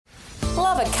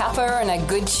a cuppa and a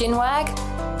good chinwag?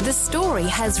 The Story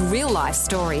has real-life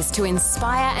stories to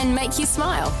inspire and make you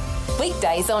smile.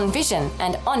 Weekdays on Vision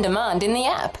and on demand in the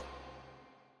app.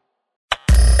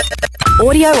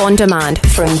 Audio on demand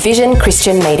from Vision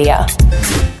Christian Media.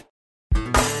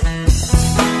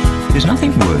 There's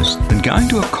nothing worse than going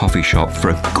to a coffee shop for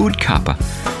a good cuppa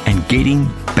and getting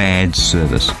bad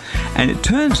service. And it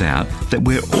turns out that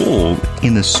we're all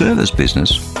in the service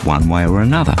business one way or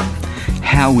another.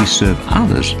 How we serve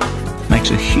others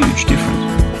makes a huge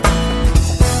difference.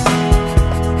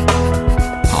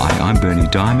 Hi, I'm Bernie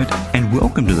Diamond, and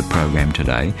welcome to the program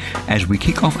today as we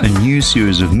kick off a new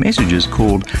series of messages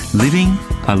called Living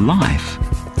a Life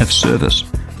of Service.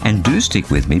 And do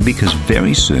stick with me because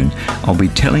very soon I'll be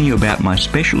telling you about my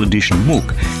special edition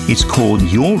book. It's called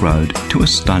Your Road to a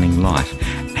Stunning Life.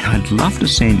 And I'd love to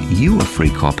send you a free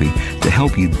copy to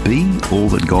help you be all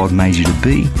that God made you to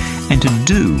be and to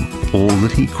do all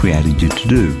that He created you to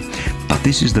do. But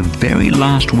this is the very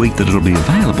last week that it'll be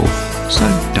available, so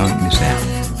don't miss out.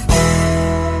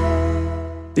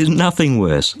 There's nothing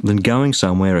worse than going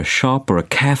somewhere, a shop or a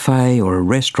cafe or a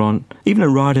restaurant, even a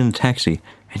ride in a taxi,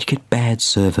 and you get bad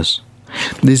service.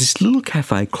 There's this little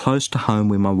cafe close to home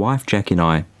where my wife Jackie and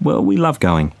I, well, we love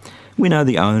going. We know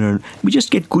the owner and we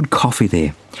just get good coffee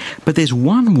there. But there's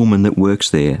one woman that works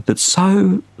there that's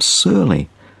so surly.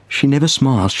 She never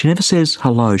smiles. She never says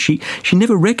hello. She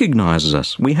never recognises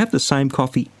us. We have the same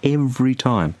coffee every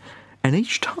time. And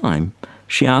each time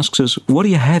she asks us, what are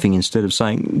you having, instead of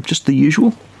saying just the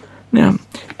usual? Now,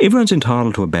 everyone's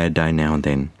entitled to a bad day now and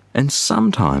then. And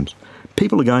sometimes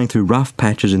people are going through rough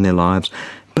patches in their lives.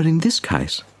 But in this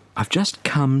case, I've just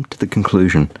come to the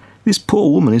conclusion, this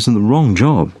poor woman is in the wrong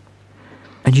job.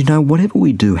 And you know, whatever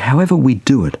we do, however we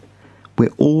do it,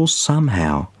 we're all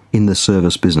somehow in the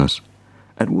service business.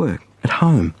 At work, at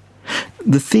home.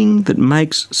 The thing that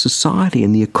makes society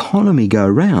and the economy go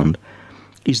round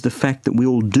is the fact that we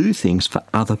all do things for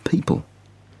other people.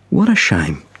 What a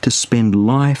shame to spend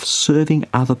life serving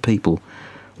other people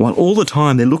while all the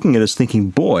time they're looking at us thinking,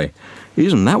 boy,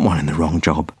 isn't that one in the wrong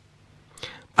job?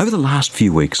 Over the last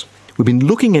few weeks, we've been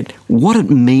looking at what it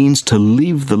means to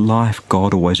live the life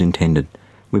God always intended.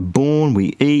 We're born,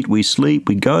 we eat, we sleep,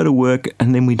 we go to work,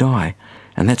 and then we die.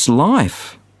 And that's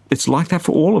life. It's like that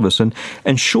for all of us.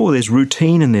 And sure, there's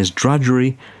routine and there's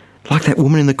drudgery, like that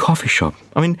woman in the coffee shop.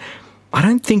 I mean, I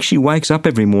don't think she wakes up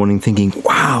every morning thinking,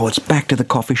 wow, it's back to the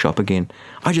coffee shop again.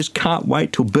 I just can't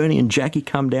wait till Bernie and Jackie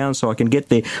come down so I can get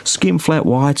their skim flat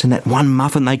whites and that one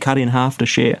muffin they cut in half to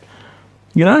share.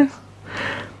 You know?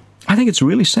 I think it's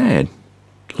really sad.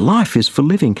 Life is for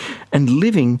living, and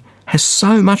living has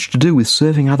so much to do with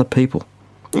serving other people.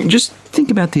 Just think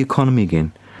about the economy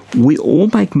again. We all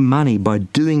make money by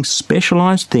doing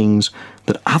specialised things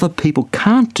that other people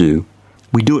can't do.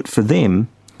 We do it for them,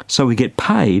 so we get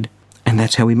paid, and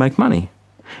that's how we make money.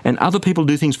 And other people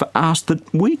do things for us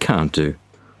that we can't do,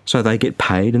 so they get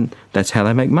paid, and that's how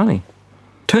they make money.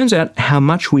 Turns out how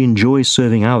much we enjoy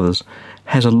serving others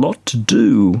has a lot to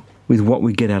do with what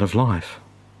we get out of life.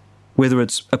 Whether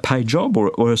it's a paid job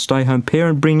or a stay-home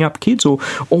parent bringing up kids or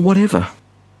whatever.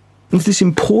 It's this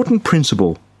important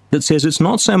principle that says it's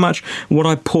not so much what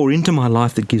I pour into my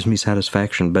life that gives me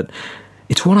satisfaction, but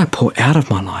it's what I pour out of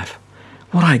my life,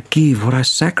 what I give, what I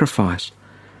sacrifice.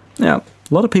 Now,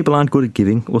 a lot of people aren't good at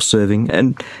giving or serving,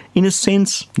 and in a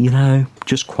sense, you know,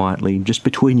 just quietly, just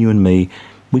between you and me,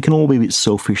 we can all be a bit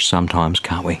selfish sometimes,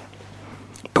 can't we?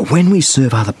 But when we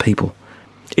serve other people,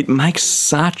 it makes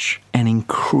such an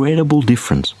incredible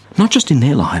difference, not just in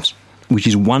their lives, which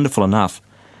is wonderful enough,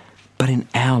 but in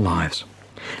our lives.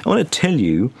 I want to tell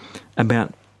you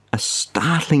about a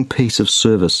startling piece of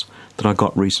service that I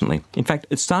got recently. In fact,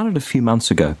 it started a few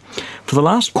months ago. For the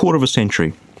last quarter of a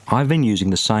century, I've been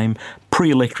using the same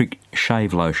pre-electric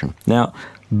shave lotion. Now,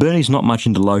 Bernie's not much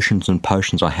into lotions and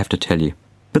potions, I have to tell you.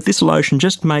 But this lotion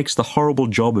just makes the horrible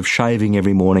job of shaving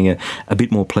every morning a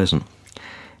bit more pleasant.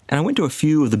 And I went to a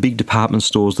few of the big department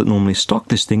stores that normally stock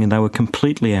this thing, and they were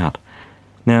completely out.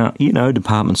 Now, you know,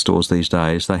 department stores these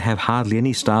days, they have hardly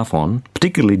any staff on,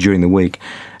 particularly during the week,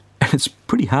 and it's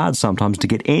pretty hard sometimes to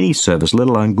get any service, let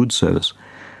alone good service.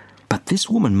 But this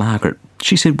woman, Margaret,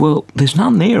 she said, well, there's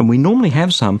none there, and we normally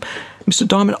have some. Mr.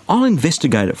 Diamond, I'll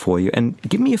investigate it for you, and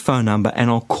give me your phone number, and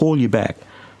I'll call you back.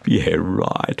 Yeah,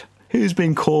 right. Who's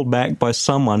been called back by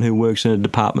someone who works in a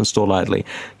department store lately?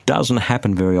 Doesn't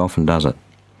happen very often, does it?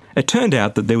 It turned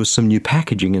out that there was some new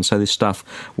packaging, and so this stuff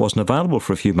wasn't available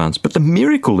for a few months. But the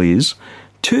miracle is,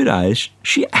 2 days,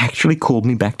 she actually called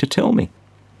me back to tell me.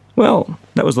 Well,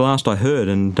 that was the last I heard,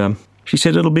 and she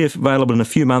said it'll be available in a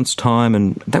few months' time,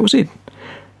 and that was it.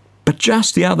 But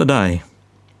just the other day,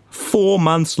 4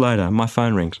 months later, my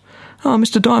phone rings. "Oh,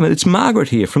 Mr. Diamond, it's Margaret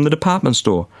here from the department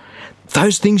store.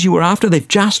 Those things you were after, they've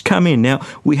just come in. Now,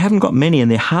 we haven't got many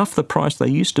and they're half the price they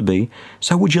used to be.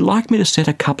 So would you like me to set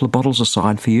a couple of bottles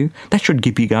aside for you? That should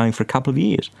keep you going for a couple of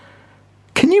years."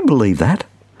 Can you believe that?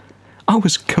 I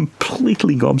was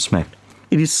completely gobsmacked.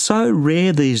 It is so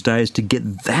rare these days to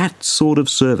get that sort of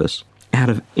service out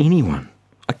of anyone.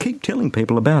 I keep telling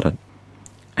people about it.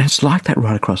 And it's like that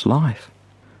right across life.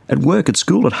 At work, at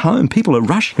school, at home, people are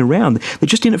rushing around. They're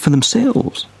just in it for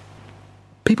themselves.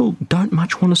 People don't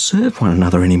much want to serve one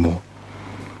another anymore.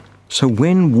 So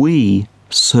when we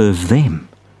serve them,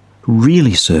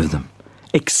 really serve them,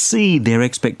 exceed their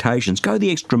expectations, go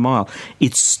the extra mile,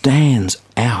 it stands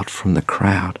out from the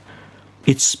crowd.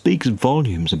 It speaks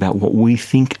volumes about what we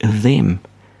think of them.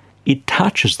 It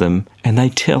touches them and they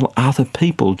tell other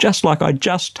people, just like I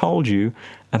just told you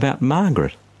about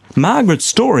Margaret. Margaret's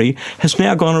story has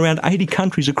now gone around 80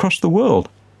 countries across the world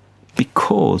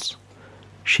because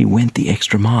she went the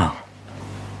extra mile.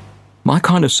 My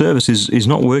kind of service is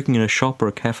not working in a shop or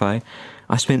a cafe.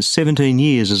 I spent 17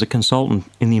 years as a consultant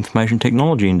in the information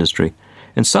technology industry.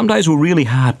 And some days were really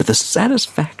hard, but the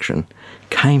satisfaction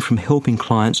came from helping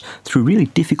clients through really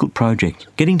difficult projects,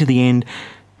 getting to the end,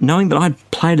 knowing that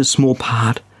I'd played a small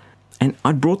part and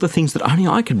I'd brought the things that only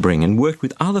I could bring and worked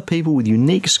with other people with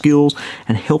unique skills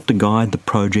and helped to guide the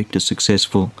project to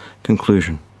successful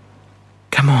conclusion.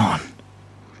 Come on.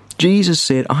 Jesus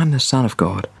said, "I'm the Son of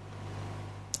God,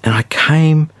 and I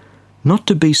came not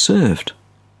to be served,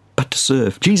 but to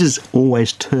serve." Jesus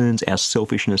always turns our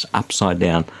selfishness upside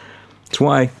down. It's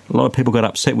why a lot of people got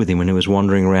upset with him when he was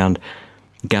wandering around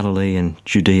Galilee and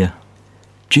Judea.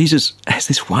 Jesus has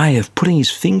this way of putting his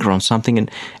finger on something and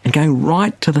going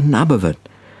right to the nub of it.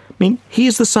 I mean,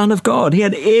 he's the Son of God. He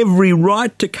had every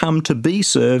right to come to be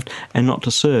served and not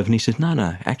to serve. And he said,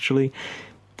 no, actually,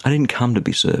 I didn't come to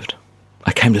be served.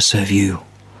 I came to serve you,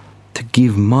 to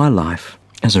give my life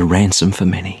as a ransom for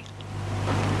many.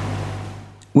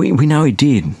 We know he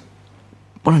did.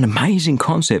 What an amazing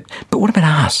concept. But what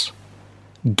about us?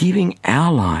 Giving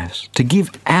our lives, to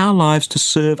give our lives to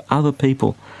serve other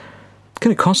people. It's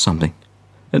going to cost something.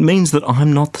 It means that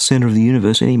I'm not the centre of the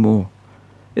universe anymore.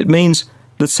 It means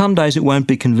that some days it won't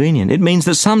be convenient. It means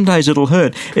that some days it'll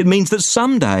hurt. It means that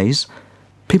some days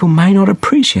people may not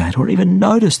appreciate or even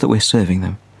notice that we're serving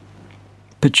them.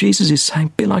 But Jesus is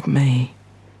saying, be like me.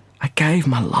 I gave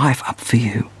my life up for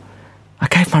you. I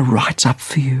gave my rights up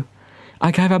for you.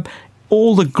 I gave up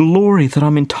all the glory that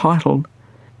I'm entitled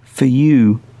for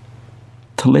you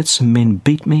to let some men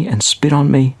beat me and spit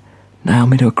on me, nail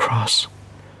me to a cross,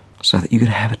 so that you could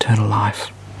have eternal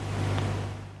life.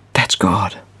 That's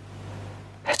God.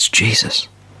 That's Jesus.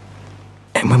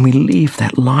 And when we live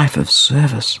that life of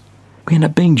service, we end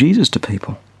up being Jesus to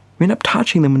people. We end up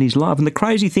touching them in his love. And the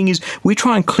crazy thing is, we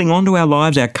try and cling on to our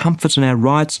lives, our comforts and our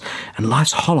rights, and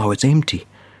life's hollow, it's empty.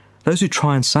 Those who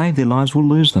try and save their lives will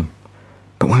lose them.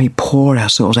 But when we pour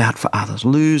ourselves out for others,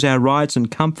 lose our rights and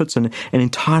comforts and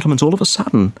entitlements, all of a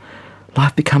sudden,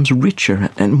 life becomes richer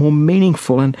and more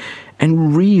meaningful and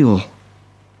real.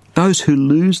 Those who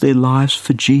lose their lives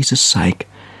for Jesus' sake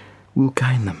will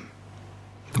gain them.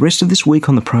 The rest of this week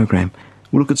on the program,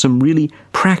 we'll look at some really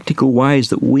practical ways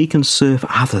that we can serve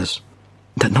others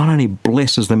that not only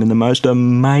blesses them in the most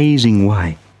amazing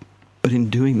way, but in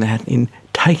doing that, in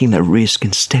taking the risk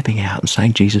and stepping out and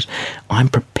saying, Jesus, I'm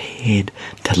prepared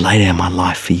to lay down my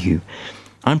life for you.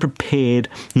 I'm prepared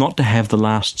not to have the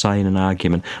last say in an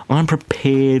argument. I'm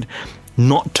prepared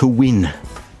not to win.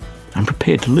 I'm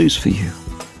prepared to lose for you.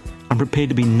 I'm prepared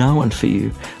to be known for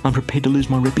you. I'm prepared to lose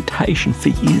my reputation for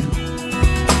you.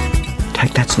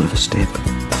 Take that sort of a step.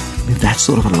 Live that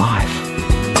sort of a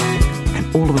life.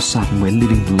 And all of a sudden we're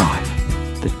living the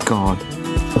life that God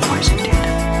always intended.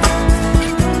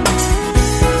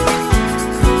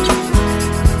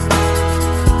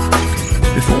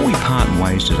 Before we part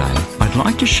ways today, I'd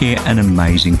like to share an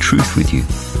amazing truth with you.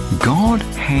 God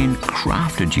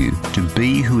handcrafted you to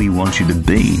be who he wants you to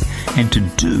be and to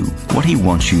do what he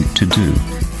wants you to do.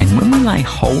 And when we lay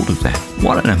hold of that,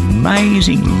 what an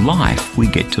amazing life we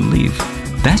get to live.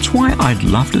 That's why I'd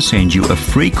love to send you a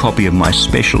free copy of my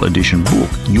special edition book,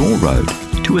 Your Road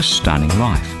to a Stunning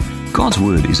Life. God's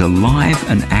Word is alive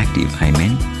and active,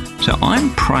 amen? So I'm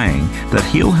praying that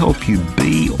he'll help you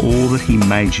be all that he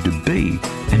made you to be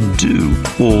and do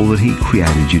all that he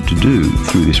created you to do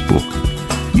through this book.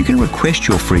 You can request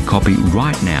your free copy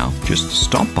right now. Just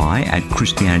stop by at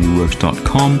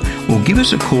christianityworks.com or give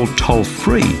us a call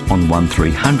toll-free on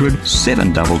 1300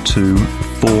 722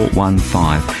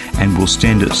 415 and we'll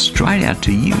send it straight out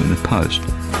to you in the post.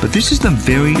 But this is the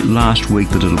very last week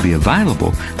that it'll be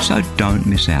available, so don't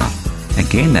miss out.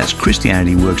 Again, that's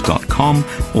ChristianityWorks.com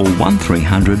or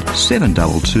 1300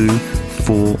 722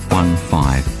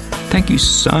 415. Thank you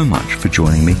so much for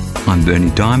joining me. I'm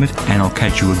Bernie Diamond, and I'll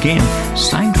catch you again,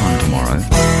 same time tomorrow,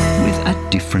 with a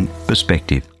different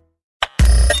perspective.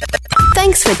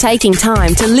 Thanks for taking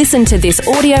time to listen to this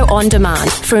audio on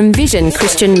demand from Vision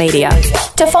Christian Media.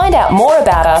 To find out more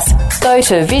about us, go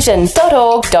to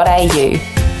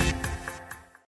vision.org.au.